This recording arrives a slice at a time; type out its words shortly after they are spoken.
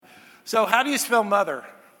So how do you spell mother?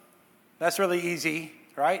 That's really easy,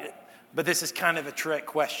 right? But this is kind of a trick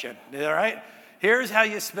question, all right? Here's how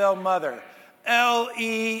you spell mother.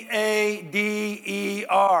 Leader.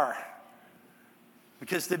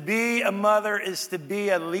 Because to be a mother is to be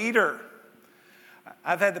a leader.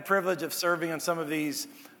 I've had the privilege of serving on some of these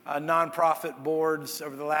nonprofit boards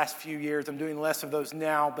over the last few years. I'm doing less of those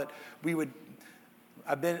now, but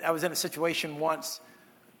I was in a situation once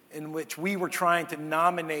in which we were trying to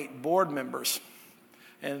nominate board members.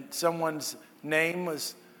 And someone's name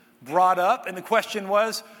was brought up, and the question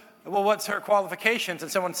was, well, what's her qualifications?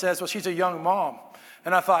 And someone says, well, she's a young mom.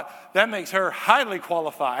 And I thought, that makes her highly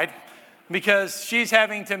qualified because she's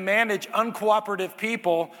having to manage uncooperative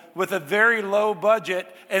people with a very low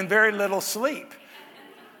budget and very little sleep.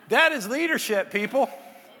 That is leadership, people.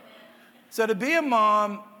 So to be a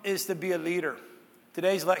mom is to be a leader.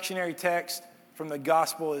 Today's lectionary text from the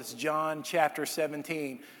gospel is John chapter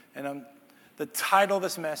 17. And the title of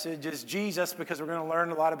this message is Jesus, because we're going to learn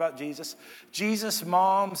a lot about Jesus. Jesus,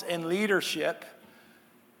 moms, and leadership.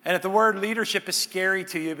 And if the word leadership is scary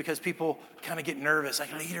to you because people kind of get nervous,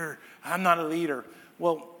 like, leader, I'm not a leader.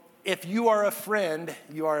 Well, if you are a friend,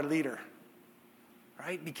 you are a leader.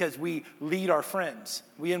 Right? Because we lead our friends.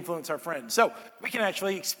 We influence our friends. So we can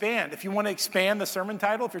actually expand. If you want to expand the sermon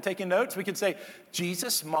title, if you're taking notes, we can say,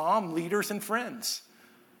 Jesus, Mom, Leaders, and Friends.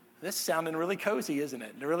 This is sounding really cozy, isn't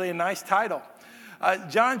it? Really a nice title.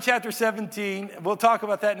 John chapter 17, we'll talk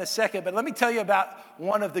about that in a second, but let me tell you about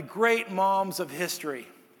one of the great moms of history,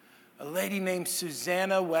 a lady named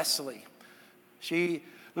Susanna Wesley. She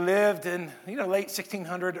lived in late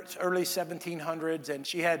 1600s, early 1700s, and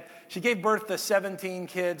she gave birth to 17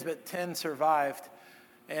 kids, but 10 survived.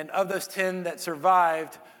 And of those 10 that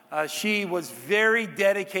survived, she was very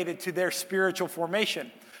dedicated to their spiritual formation.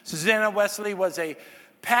 Susanna Wesley was a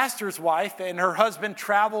pastor's wife, and her husband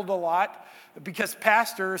traveled a lot because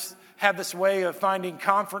pastors have this way of finding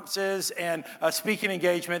conferences and speaking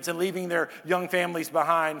engagements and leaving their young families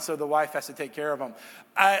behind, so the wife has to take care of them.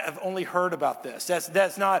 I have only heard about this. That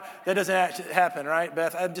doesn't actually happen, right,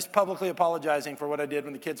 Beth? I'm just publicly apologizing for what I did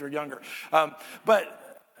when the kids were younger.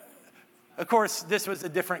 But of course, this was a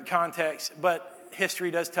different context, but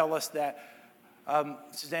history does tell us that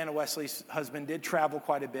Susanna Wesley's husband did travel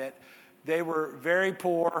quite a bit. They were very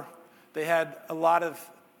poor. They had a lot of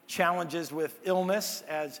challenges with illness,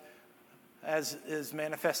 as is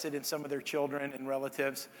manifested in some of their children and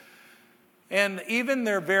relatives. And even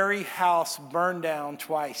their very house burned down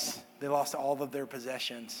twice. They lost all of their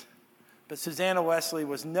possessions. But Susanna Wesley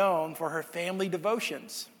was known for her family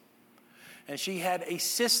devotions. And she had a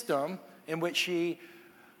system in which she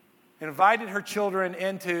invited her children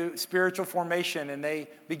into spiritual formation, and they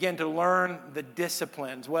began to learn the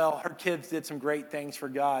disciplines. Well, her kids did some great things for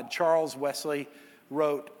God. Charles Wesley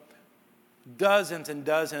wrote dozens and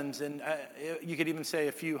dozens, and you could even say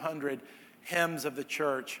a few hundred hymns of the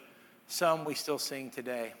church. Some we still sing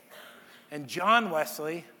today. And John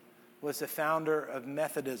Wesley was the founder of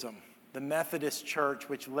Methodism, the Methodist Church,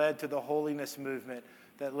 which led to the holiness movement,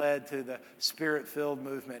 that led to the Spirit-filled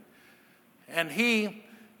movement. And he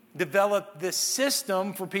developed this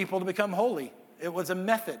system for people to become holy. It was a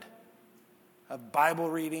method of Bible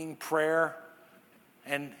reading, prayer,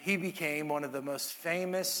 and he became one of the most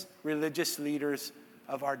famous religious leaders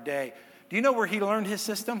of our day. Do you know where he learned his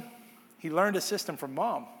system? He learned his system from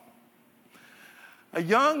Mom. A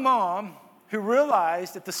young mom who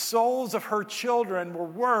realized that the souls of her children were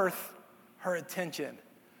worth her attention.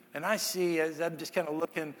 And I see, as I'm just kind of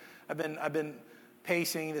looking, I've been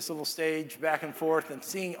pacing this little stage back and forth and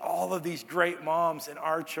seeing all of these great moms in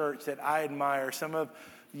our church that I admire. Some of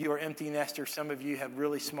you are empty nesters. Some of you have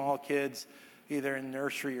really small kids, either in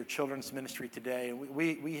nursery or children's ministry today. And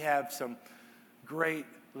we have some great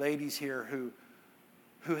ladies here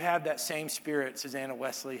who have that same spirit Susanna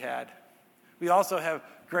Wesley had. We also have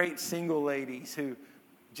great single ladies who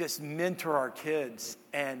just mentor our kids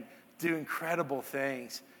and do incredible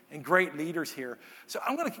things, and great leaders here. So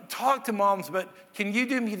I'm going to talk to moms, but can you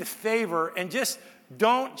do me the favor and just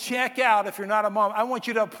don't check out if you're not a mom? I want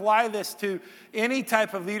you to apply this to any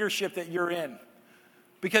type of leadership that you're in.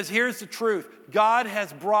 Because here's the truth. God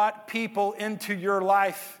has brought people into your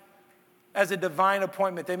life as a divine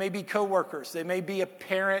appointment. They may be coworkers. They may be a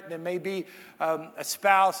parent. They may be a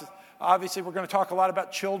spouse. Obviously, we're going to talk a lot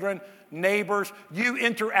about children, neighbors. You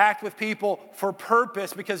interact with people for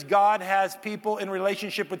purpose because God has people in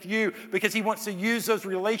relationship with you, because he wants to use those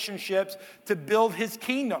relationships to build his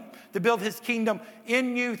kingdom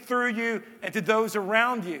in you, through you, and to those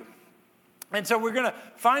around you. And so we're going to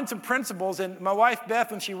find some principles. And my wife, Beth,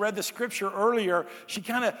 when she read the scripture earlier, she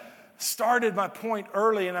kind of started my point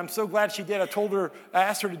early, and I'm so glad she did. I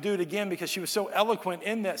asked her to do it again because she was so eloquent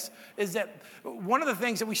in this, is that one of the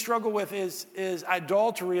things that we struggle with is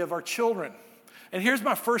idolatry of our children. And here's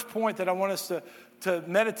my first point that I want us to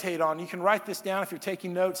meditate on. You can write this down if you're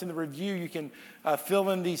taking notes in the review. You can fill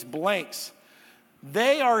in these blanks.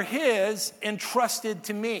 They are his, entrusted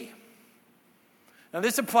to me. Now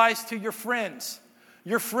this applies to your friends.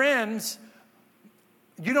 Your friends,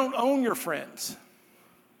 you don't own your friends.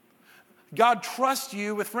 God trusts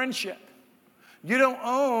you with friendship. You don't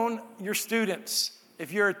own your students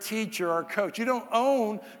if you're a teacher or a coach. You don't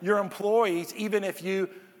own your employees even if you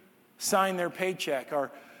sign their paycheck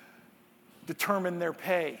or determine their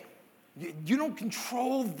pay. You don't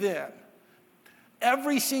control them.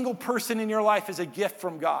 Every single person in your life is a gift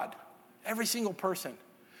from God. Every single person.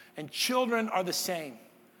 And children are the same.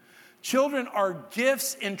 Children are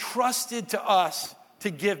gifts entrusted to us to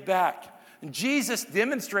give back. And Jesus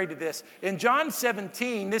demonstrated this. In John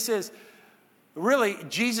 17, this is really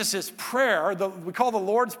Jesus' prayer. We call the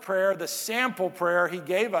Lord's Prayer the sample prayer he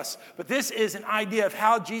gave us. But this is an idea of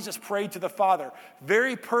how Jesus prayed to the Father,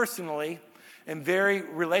 very personally and very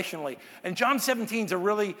relationally. And John 17 is a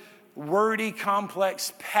really wordy,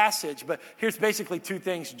 complex passage. But here's basically two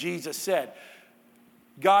things Jesus said.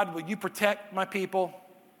 God, will you protect my people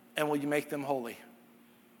and will you make them holy?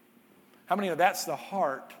 How many know that's the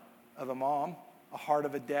heart of a mom, a heart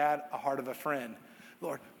of a dad, a heart of a friend?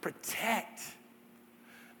 Lord, protect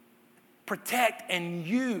and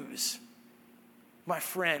use my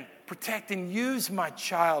friend. Protect and use my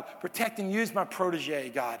child. Protect and use my protege,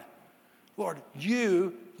 God. Lord,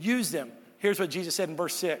 you use them. Here's what Jesus said in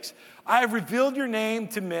verse 6. I have revealed your name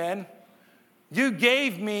to men. You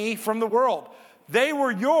gave me from the world. They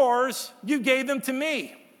were yours. You gave them to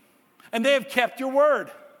me. And they have kept your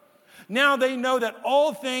word. Now they know that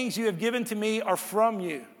all things you have given to me are from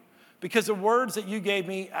you, because the words that you gave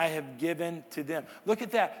me, I have given to them. Look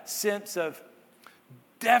at that sense of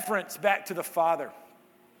deference back to the Father.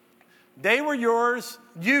 They were yours.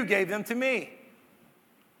 You gave them to me.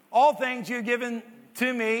 All things you've given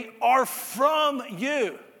to me are from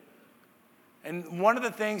you. And one of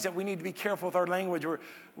the things that we need to be careful with our language,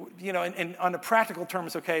 and on the practical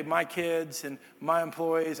terms, okay, my kids and my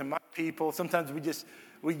employees and my people, sometimes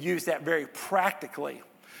we use that very practically.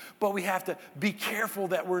 But we have to be careful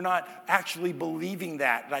that we're not actually believing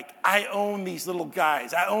that. Like, I own these little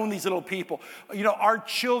guys. I own these little people. Our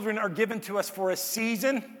children are given to us for a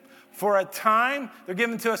season, for a time. They're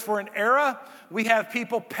given to us for an era. We have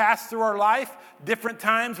people pass through our life. Different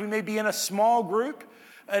times we may be in a small group.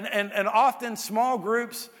 And often small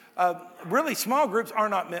groups are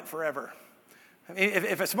not meant forever. I mean,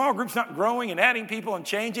 if a small group's not growing and adding people and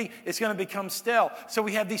changing, it's going to become stale. So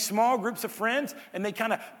we have these small groups of friends, and they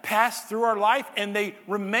kind of pass through our life, and they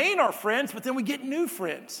remain our friends, but then we get new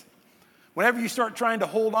friends. Whenever you start trying to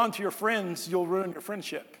hold on to your friends, you'll ruin your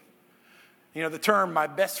friendship. The term my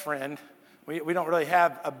best friend, we don't really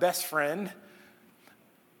have a best friend.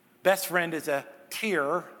 Best friend is a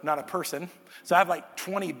tier, not a person. So I have like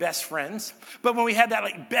 20 best friends. But when we have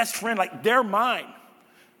that best friend, they're mine.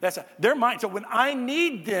 They're mine. So when I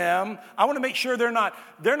need them, I want to make sure they're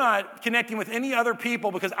not connecting with any other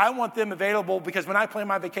people, because I want them available, because when I plan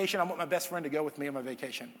my vacation, I want my best friend to go with me on my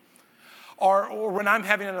vacation. Or when I'm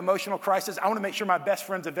having an emotional crisis, I want to make sure my best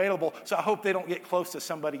friend's available, so I hope they don't get close to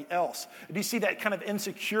somebody else. Do you see that kind of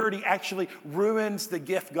insecurity actually ruins the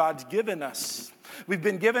gift God's given us? We've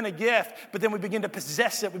been given a gift, but then we begin to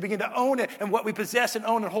possess it. We begin to own it, and what we possess and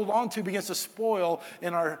own and hold on to begins to spoil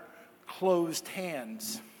in our closed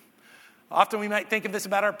hands. Often we might think of this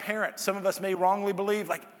about our parents. Some of us may wrongly believe,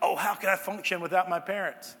 how can I function without my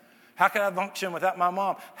parents? How can I function without my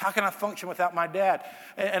mom? How can I function without my dad?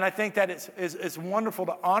 And I think that it's wonderful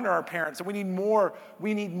to honor our parents. And we need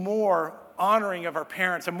more honoring of our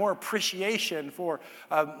parents and more appreciation for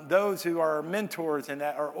those who are our mentors and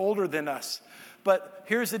that are older than us. But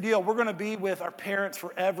here's the deal. We're going to be with our parents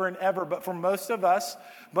forever and ever. But for most of us,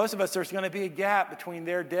 there's going to be a gap between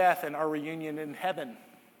their death and our reunion in heaven.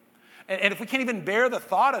 And if we can't even bear the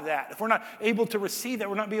thought of that, if we're not able to receive that,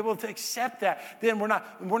 we're not able to accept that, then we're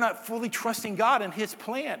not fully trusting God and His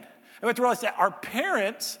plan. And we have to realize that our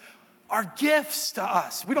parents are gifts to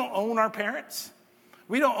us. We don't own our parents.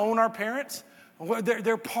 They're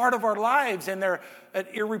part of our lives, and they're an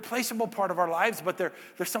irreplaceable part of our lives, but they're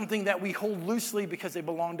something that we hold loosely because they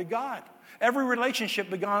belong to God. Every relationship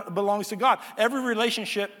belongs to God. Every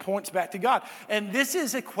relationship points back to God. And this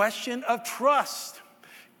is a question of trust.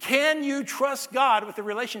 Can you trust God with the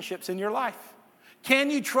relationships in your life? Can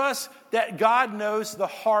you trust that God knows the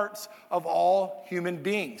hearts of all human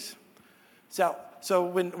beings? So So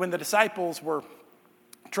when the disciples were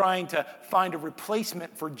trying to find a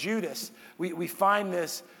replacement for Judas, we find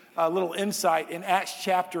this little insight in Acts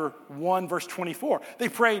chapter 1, verse 24. They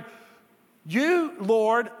prayed, "You,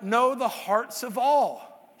 Lord, know the hearts of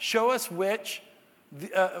all. Show us which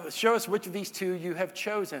of these two you have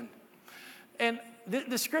chosen." And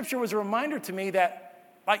the scripture was a reminder to me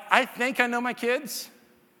that, like, I think I know my kids,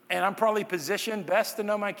 and I'm probably positioned best to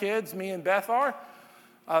know my kids. Me and Beth are.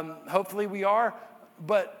 Hopefully we are.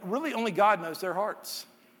 But really only God knows their hearts.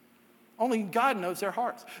 Only God knows their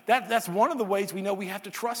hearts. That's one of the ways we know we have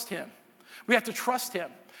to trust him. We have to trust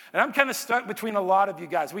him. And I'm kind of stuck between a lot of you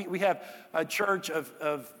guys. We have a church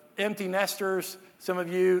of empty nesters, some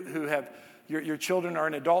of you who have, your children are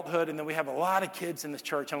in adulthood, and then we have a lot of kids in this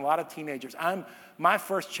church and a lot of teenagers. My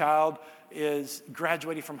first child is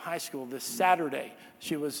graduating from high school this Saturday.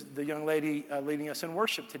 She was the young lady leading us in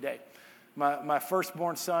worship today. My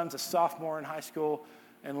firstborn son's a sophomore in high school,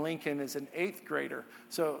 and Lincoln is an 8th grader.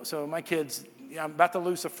 So my kids, I'm about to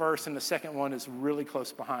lose the first, and the second one is really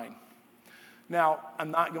close behind. Now,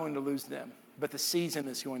 I'm not going to lose them, but the season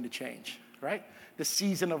is going to change, right? The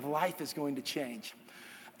season of life is going to change,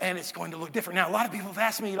 and it's going to look different. Now, a lot of people have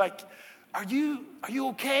asked me, like, are you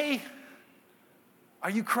okay? Are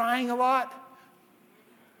you crying a lot?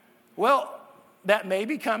 Well, that may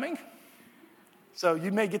be coming. So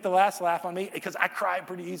you may get the last laugh on me because I cry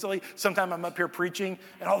pretty easily. Sometimes I'm up here preaching,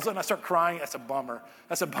 and all of a sudden I start crying. That's a bummer.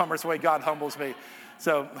 That's a bummer. It's the way God humbles me.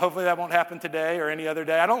 So hopefully that won't happen today or any other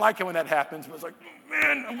day. I don't like it when that happens. But it's like,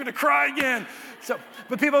 man, I'm going to cry again.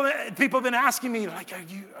 But people have been asking me, like,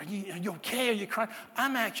 are you okay? Are you crying?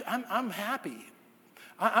 I'm happy.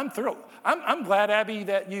 I'm thrilled. I'm glad, Abby,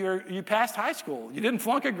 that you passed high school. You didn't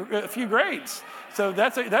flunk a few grades. So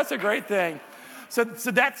that's a great thing. So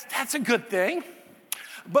that's a good thing.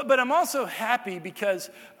 But I'm also happy because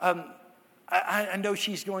I know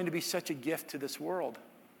she's going to be such a gift to this world.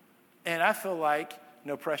 And I feel like,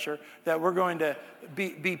 no pressure, that we're going to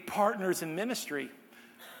be partners in ministry.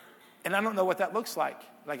 And I don't know what that looks like.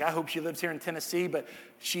 Like, I hope she lives here in Tennessee, but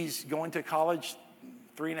she's going to college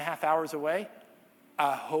 3.5 hours away.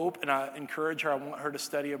 I hope and I encourage her. I want her to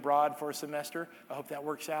study abroad for a semester. I hope that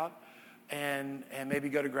works out. And maybe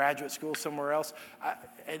go to graduate school somewhere else.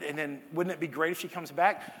 And then wouldn't it be great if she comes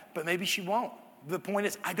back? But maybe she won't. The point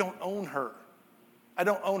is, I don't own her. I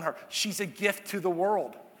don't own her. She's a gift to the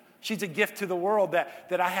world. She's a gift to the world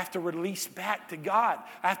that I have to release back to God.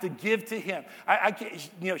 I have to give to him. I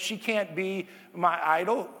can't, she can't be my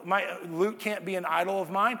idol. Luke can't be an idol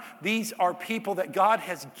of mine. These are people that God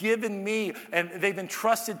has given me, and they've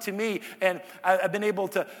entrusted to me, and I've been able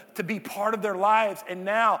to be part of their lives. And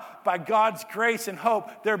now, by God's grace and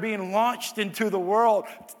hope, they're being launched into the world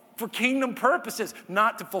for kingdom purposes,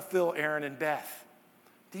 not to fulfill Aaron and Beth.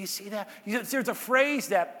 Do you see that? There's a phrase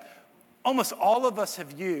that almost all of us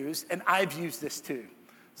have used, and I've used this too.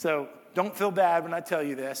 So don't feel bad when I tell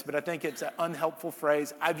you this, but I think it's an unhelpful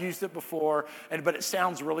phrase. I've used it before, but it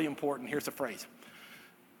sounds really important. Here's the phrase.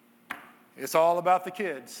 It's all about the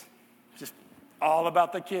kids. Just all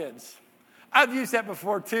about the kids. I've used that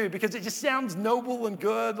before too, because it just sounds noble and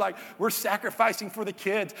good, like we're sacrificing for the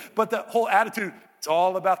kids. But the whole attitude, it's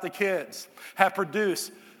all about the kids, have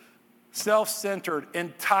produced self-centered,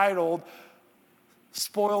 entitled,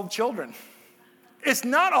 spoiled children. It's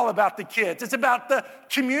not all about the kids. It's about the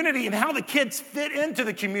community and how the kids fit into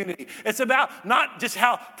the community. It's about not just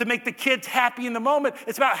how to make the kids happy in the moment.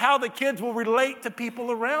 It's about how the kids will relate to people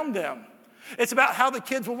around them. It's about how the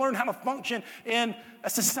kids will learn how to function in a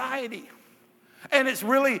society. And it's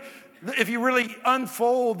really, if you really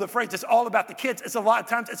unfold the phrase, it's all about the kids. It's a lot of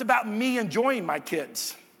times, it's about me enjoying my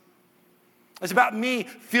kids. It's about me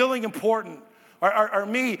feeling important. Or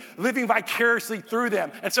me living vicariously through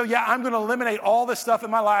them. And so, I'm going to eliminate all this stuff in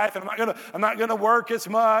my life, and I'm not going to work as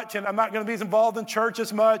much, and I'm not going to be as involved in church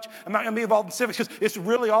as much. I'm not going to be involved in civics because it's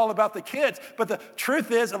really all about the kids. But the truth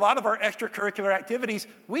is, a lot of our extracurricular activities,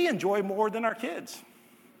 we enjoy more than our kids.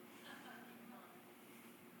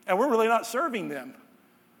 And we're really not serving them.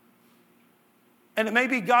 And it may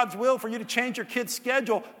be God's will for you to change your kids'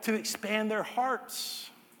 schedule to expand their hearts.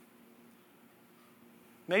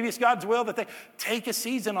 Maybe it's God's will that they take a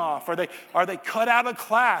season off, or are they cut out of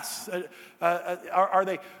class, are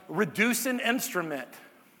they reduce an instrument.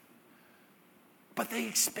 But they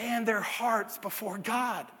expand their hearts before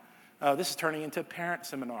God. This is turning into a parent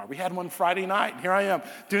seminar. We had one Friday night, and here I am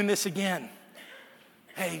doing this again.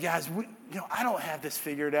 Hey guys, I don't have this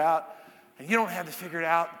figured out, and you don't have this figured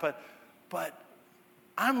out, but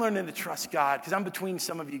I'm learning to trust God because I'm between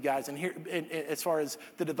some of you guys and here as far as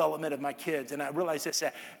the development of my kids. And I realize this,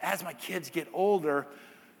 that as my kids get older,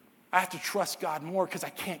 I have to trust God more because I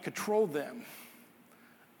can't control them.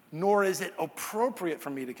 Nor is it appropriate for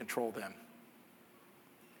me to control them.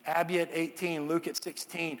 Abby at 18, Luke at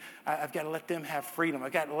 16, I've got to let them have freedom.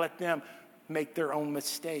 I've got to let them make their own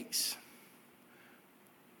mistakes.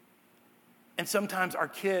 And sometimes our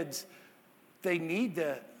kids, they need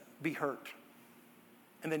to be hurt.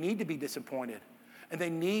 And they need to be disappointed. And they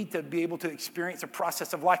need to be able to experience a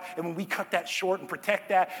process of life. And when we cut that short and protect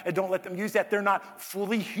that and don't let them use that, they're not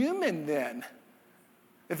fully human then.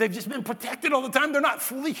 If they've just been protected all the time, they're not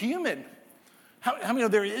fully human. How many know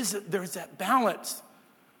there is that balance?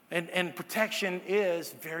 And protection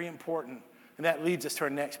is very important. And that leads us to our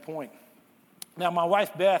next point. Now, my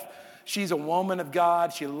wife, Beth, she's a woman of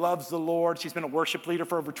God. She loves the Lord. She's been a worship leader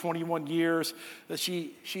for over 21 years.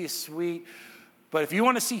 She is sweet. But if you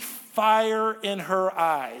want to see fire in her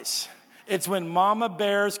eyes, it's when Mama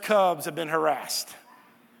Bear's cubs have been harassed.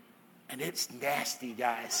 And it's nasty,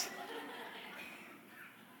 guys.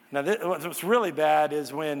 Now, what's really bad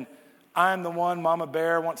is when I'm the one Mama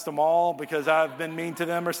Bear wants to maul because I've been mean to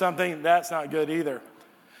them or something. That's not good either.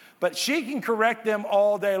 But she can correct them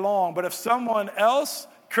all day long. But if someone else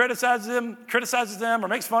criticizes them or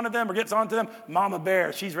makes fun of them or gets onto them, Mama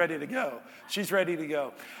Bear, she's ready to go. She's ready to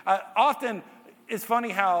go. Often, it's funny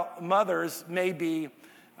how mothers may be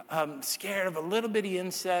scared of a little bitty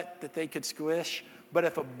insect that they could squish. But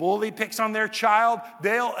if a bully picks on their child,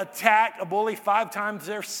 they'll attack a bully 5 times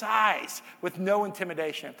their size with no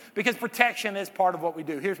intimidation. Because protection is part of what we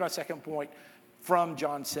do. Here's my second point from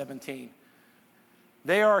John 17.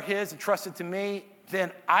 They are his, entrusted to me.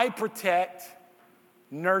 Then I protect,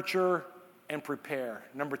 nurture, and prepare.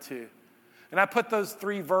 Number 2. And I put those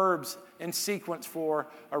 3 verbs in sequence for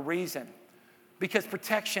a reason. Because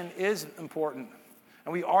protection is important.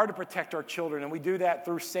 And we are to protect our children. And we do that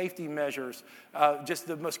through safety measures. Just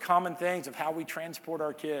the most common things of how we transport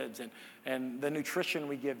our kids and the nutrition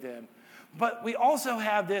we give them. But we also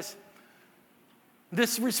have this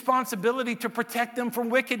responsibility to protect them from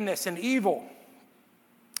wickedness and evil.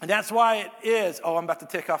 And that's why it is, I'm about to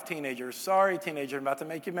tick off teenagers. Sorry, teenager, I'm about to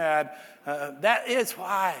make you mad. That is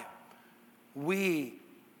why we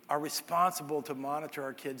are responsible to monitor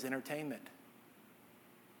our kids' entertainment.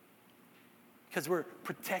 Because we're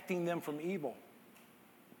protecting them from evil.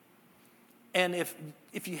 And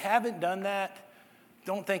if you haven't done that,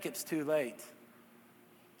 don't think it's too late.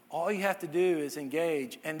 All you have to do is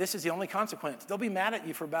engage, and this is the only consequence. They'll be mad at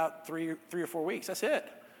you for about 3 or 4 weeks. That's it.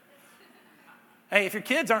 Hey, if your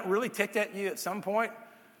kids aren't really ticked at you at some point,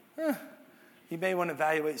 you may want to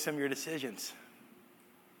evaluate some of your decisions.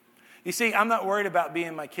 You see, I'm not worried about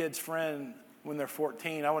being my kid's friend when they're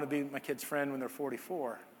 14. I want to be my kid's friend when they're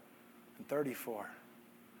 44 and 34.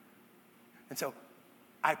 And so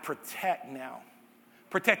I protect now.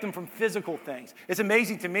 Protect them from physical things. It's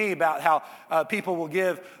amazing to me about how people will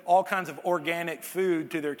give all kinds of organic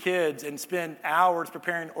food to their kids and spend hours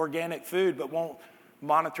preparing organic food, but won't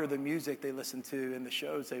monitor the music they listen to and the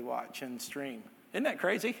shows they watch and stream. Isn't that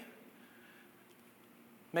crazy?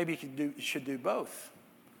 Maybe you should do both.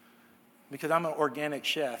 Because I'm an organic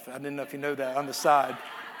chef. I didn't know if you know that on the side.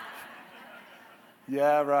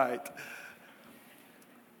 Yeah, right.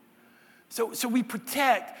 So we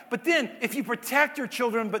protect, but then if you protect your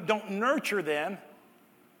children but don't nurture them,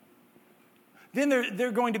 then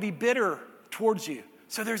they're going to be bitter towards you.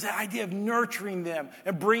 So there's the idea of nurturing them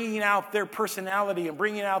and bringing out their personality and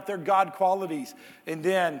bringing out their God qualities. And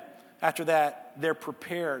then after that, they're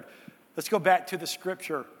prepared. Let's go back to the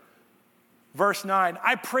scripture. Verse 9,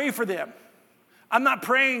 I pray for them. I'm not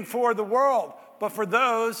praying for the world, but for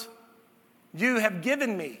those you have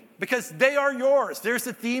given me, because they are yours. There's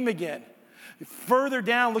the theme again. Further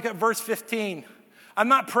down, look at verse 15. I'm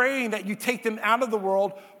not praying that you take them out of the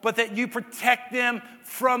world, but that you protect them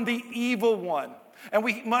from the evil one. And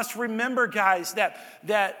we must remember, guys,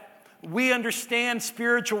 that we understand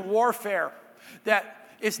spiritual warfare, that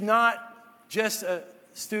it's not just a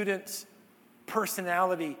student's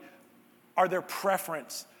personality or their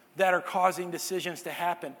preference that are causing decisions to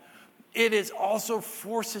happen. It is also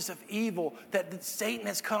forces of evil that Satan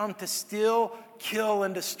has come to steal, kill,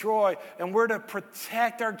 and destroy. And we're to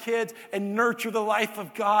protect our kids and nurture the life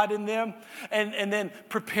of God in them and then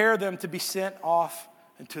prepare them to be sent off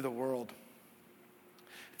into the world.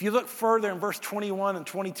 If you look further in verse 21 and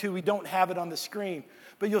 22, we don't have it on the screen,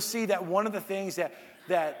 but you'll see that one of the things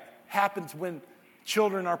that happens when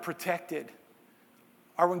children are protected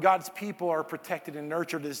or when God's people are protected and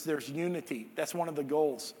nurtured is there's unity. That's one of the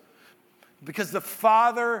goals. Because the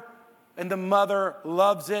father and the mother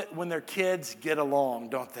loves it when their kids get along,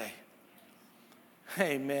 don't they?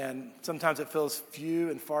 Hey, man, sometimes it feels few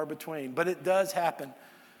and far between, but it does happen.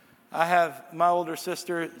 I have my older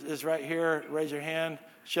sister is right here. Raise your hand,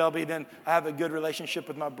 Shelby. Then I have a good relationship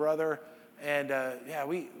with my brother. And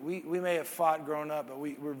we may have fought growing up, but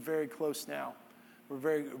we're very close now. We're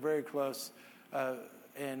very, very close. That's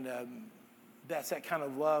that kind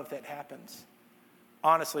of love that happens.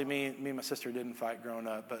 Honestly, me and my sister didn't fight growing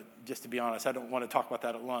up, but just to be honest, I don't want to talk about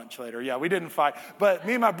that at lunch later. Yeah, we didn't fight, but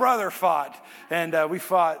me and my brother fought, and we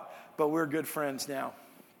fought, but we're good friends now.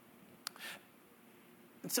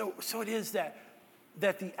 And so it is that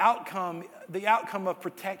the outcome of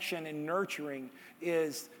protection and nurturing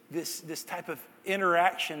is this type of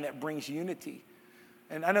interaction that brings unity.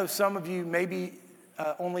 And I know some of you may be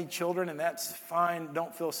only children, and that's fine.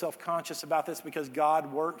 Don't feel self-conscious about this because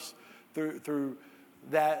God works through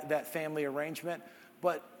that family arrangement.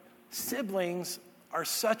 But siblings are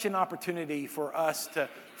such an opportunity for us to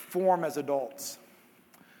form as adults.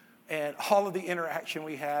 And all of the interaction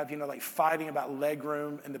we have, like fighting about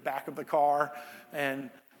legroom in the back of the car and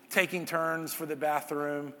taking turns for the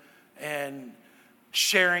bathroom and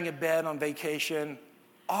sharing a bed on vacation,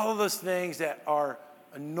 all of those things that are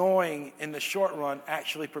annoying in the short run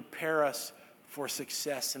actually prepare us for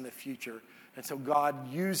success in the future. And so God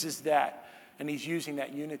uses that, and he's using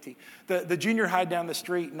that unity. The junior high down the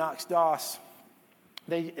street, Knox Doss,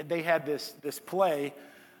 they had this play,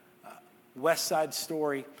 West Side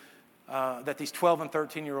Story, that these 12 and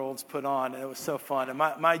 13-year-olds put on, and it was so fun. And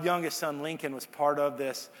my youngest son, Lincoln, was part of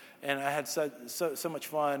this, and I had so much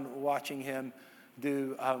fun watching him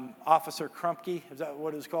do Officer Crumpkey. Is that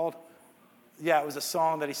what it was called? Yeah, it was a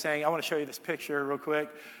song that he sang. I want to show you this picture real quick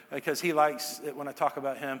because he likes it when I talk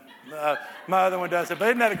about him. My other one does it, but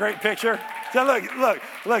isn't that a great picture? So look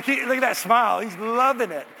at that smile. He's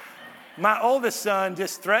loving it. My oldest son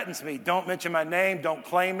just threatens me. Don't mention my name. Don't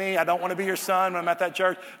claim me. I don't want to be your son when I'm at that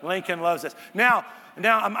church. Lincoln loves this. Now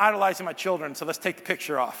I'm idolizing my children, so let's take the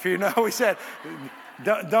picture off. We said,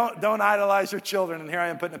 don't idolize your children, and here I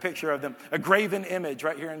am putting a picture of them. A graven image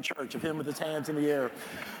right here in church of him with his hands in the air.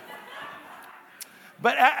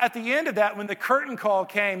 But at the end of that, when the curtain call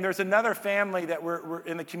came, there's another family that we're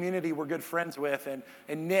in the community we're good friends with,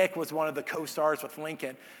 and Nick was one of the co-stars with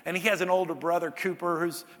Lincoln. And he has an older brother, Cooper,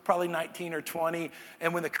 who's probably 19 or 20.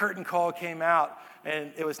 And when the curtain call came out,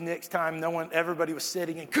 and it was Nick's time, everybody was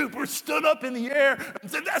sitting, and Cooper stood up in the air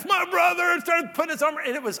and said, "That's my brother," and started putting his arm around,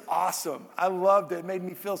 and it was awesome. I loved it. It made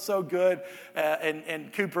me feel so good.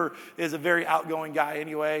 And Cooper is a very outgoing guy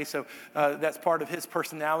anyway, so that's part of his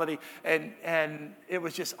personality. And it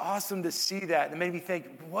was just awesome to see that. It made me think,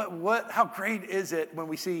 how great is it when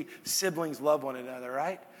we see siblings love one another,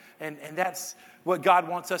 right? And that's what God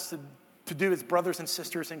wants us to do as brothers and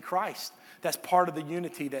sisters in Christ. That's part of the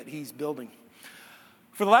unity that he's building.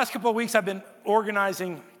 For the last couple of weeks, I've been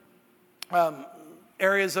organizing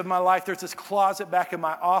areas of my life. There's this closet back in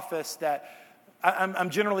my office that I'm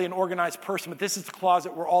generally an organized person, but this is the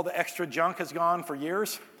closet where all the extra junk has gone for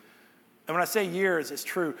years. And when I say years, it's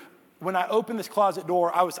true. When I opened this closet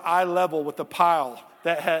door, I was eye level with the pile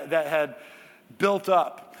that had built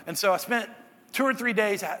up. And so I spent 2 or 3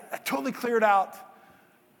 days, I totally cleared out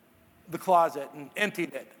the closet and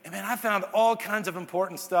emptied it. And man, I found all kinds of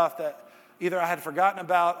important stuff that either I had forgotten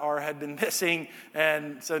about or had been missing.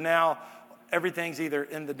 And so now everything's either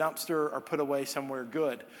in the dumpster or put away somewhere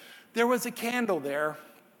good. There was a candle there.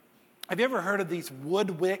 Have you ever heard of these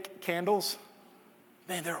wood wick candles?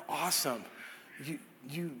 Man, they're awesome.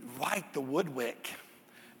 You light the wood wick,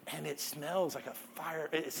 and it smells like a fire.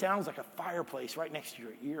 It sounds like a fireplace right next to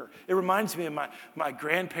your ear. It reminds me of my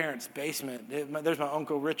grandparents' basement. There's my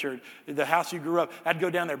Uncle Richard, the house he grew up. I'd go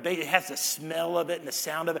down there. It has the smell of it and the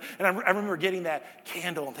sound of it. And I remember getting that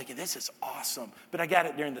candle and thinking, this is awesome. But I got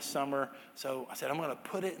it during the summer, so I said, I'm going to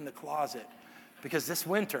put it in the closet because this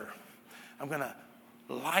winter, I'm going to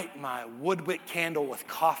light my wood wick candle with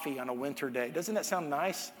coffee on a winter day. Doesn't that sound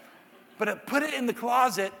nice? But I put it in the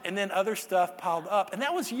closet, and then other stuff piled up. And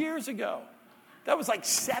that was years ago. That was like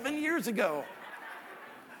 7 years ago.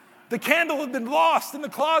 The candle had been lost in the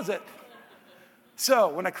closet. So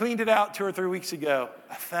when I cleaned it out 2 or 3 weeks ago,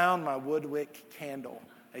 I found my wood wick candle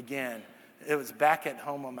again. It was back at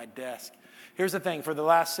home on my desk. Here's the thing. For the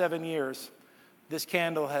last 7 years, this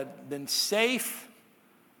candle had been safe,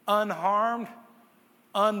 unharmed,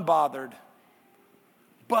 unbothered.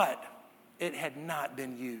 But it had not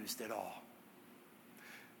been used at all.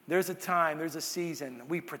 There's a time, there's a season.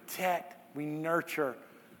 We protect, we nurture,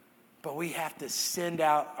 but we have to send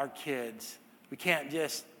out our kids. We can't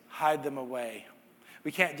just hide them away.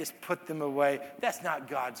 We can't just put them away. That's not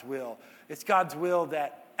God's will. It's God's will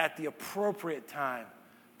that at the appropriate time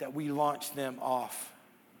that we launch them off.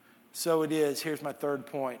 So it is. Here's my third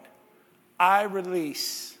point. I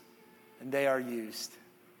release and they are used.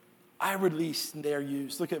 I release and they are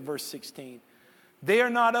used. Look at verse 16. They are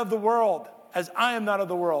not of the world, as I am not of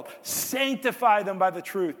the world. Sanctify them by the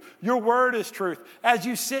truth. Your word is truth. As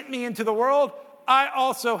you sent me into the world, I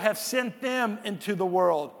also have sent them into the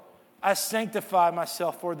world. I sanctify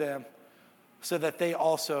myself for them, so that they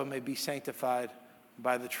also may be sanctified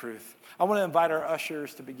by the truth. I want to invite our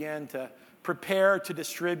ushers to begin to prepare to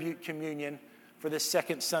distribute communion for this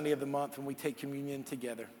second Sunday of the month when we take communion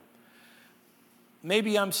together.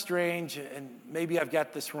 Maybe I'm strange and maybe I've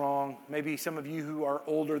got this wrong. Maybe some of you who are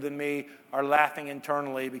older than me are laughing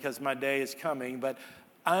internally because my day is coming, but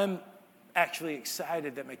I'm actually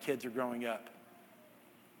excited that my kids are growing up.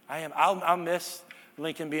 I am. I'll miss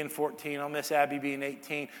Lincoln being 14. I'll miss Abby being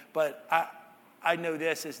 18. But I know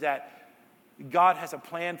this is that God has a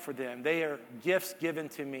plan for them. They are gifts given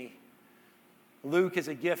to me. Luke is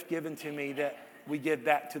a gift given to me that we give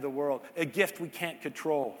back to the world. A gift we can't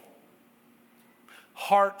control.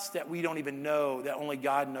 Hearts that we don't even know, that only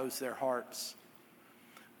God knows their hearts.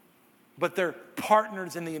 But they're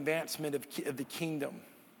partners in the advancement of the kingdom.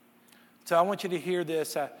 So I want you to hear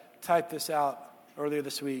this. I typed this out earlier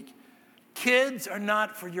this week. Kids are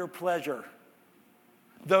not for your pleasure,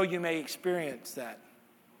 though you may experience that.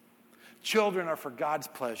 Children are for God's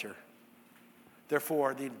pleasure,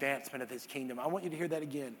 therefore the advancement of his kingdom. I want you to hear that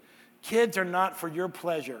again. Kids are not for your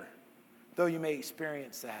pleasure, though you may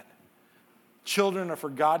experience that. Children are for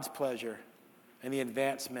God's pleasure and the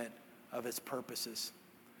advancement of his purposes.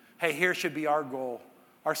 Hey, here should be our goal.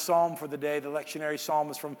 Our psalm for the day, the lectionary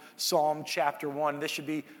psalm, is from Psalm chapter 1. This should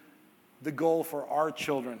be the goal for our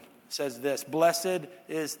children. It says this: blessed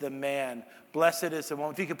is the man. Blessed is the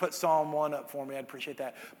woman. If you could put Psalm 1 up for me, I'd appreciate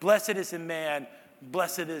that. Blessed is the man.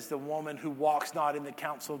 Blessed is the woman who walks not in the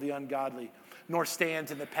counsel of the ungodly, nor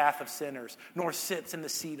stands in the path of sinners, nor sits in the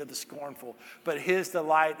seat of the scornful. But his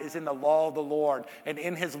delight is in the law of the Lord, and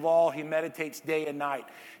in his law he meditates day and night.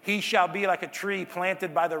 He shall be like a tree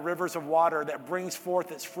planted by the rivers of water that brings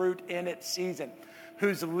forth its fruit in its season,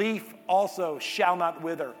 whose leaf also shall not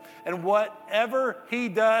wither, and whatever he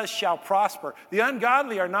does shall prosper. The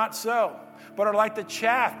ungodly are not so, but are like the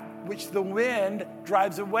chaff which the wind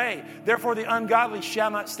drives away. Therefore the ungodly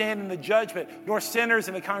shall not stand in the judgment, nor sinners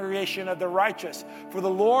in the congregation of the righteous. For the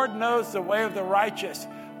Lord knows the way of the righteous,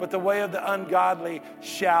 but the way of the ungodly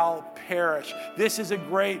shall perish. This is a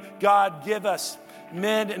great God. Give us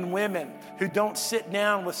men and women who don't sit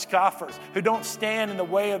down with scoffers, who don't stand in the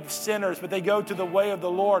way of sinners, but they go to the way of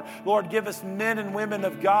the Lord. Lord, give us men and women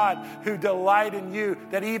of God who delight in you,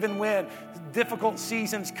 that even when difficult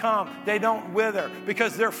seasons come, they don't wither,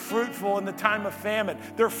 because they're fruitful in the time of famine.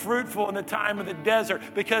 They're fruitful in the time of the desert,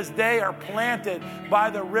 because they are planted by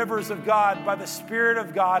the rivers of God, by the Spirit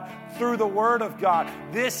of God, through the Word of God.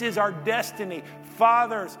 This is our destiny.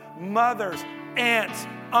 Fathers, mothers, aunts,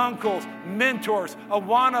 uncles, mentors,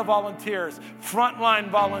 Awana volunteers, frontline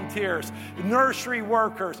volunteers, nursery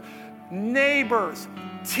workers, neighbors,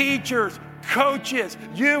 teachers, coaches.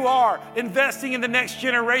 You are investing in the next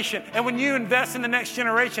generation. And when you invest in the next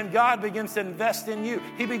generation, God begins to invest in you.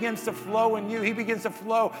 He begins to flow in you. He begins to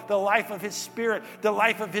flow the life of his Spirit, the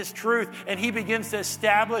life of his truth, and he begins to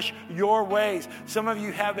establish your ways. Some of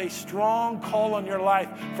you have a strong call on your life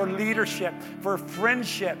for leadership, for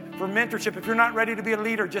friendship, for mentorship. If you're not ready to be a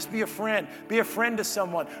leader, just be a friend. Be a friend to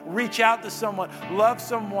someone. Reach out to someone. Love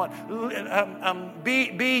someone.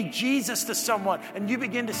 Be Jesus to someone. And you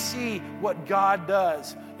begin to see what God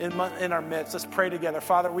does in our midst. Let's pray together.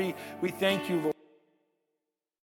 Father, we thank you, Lord.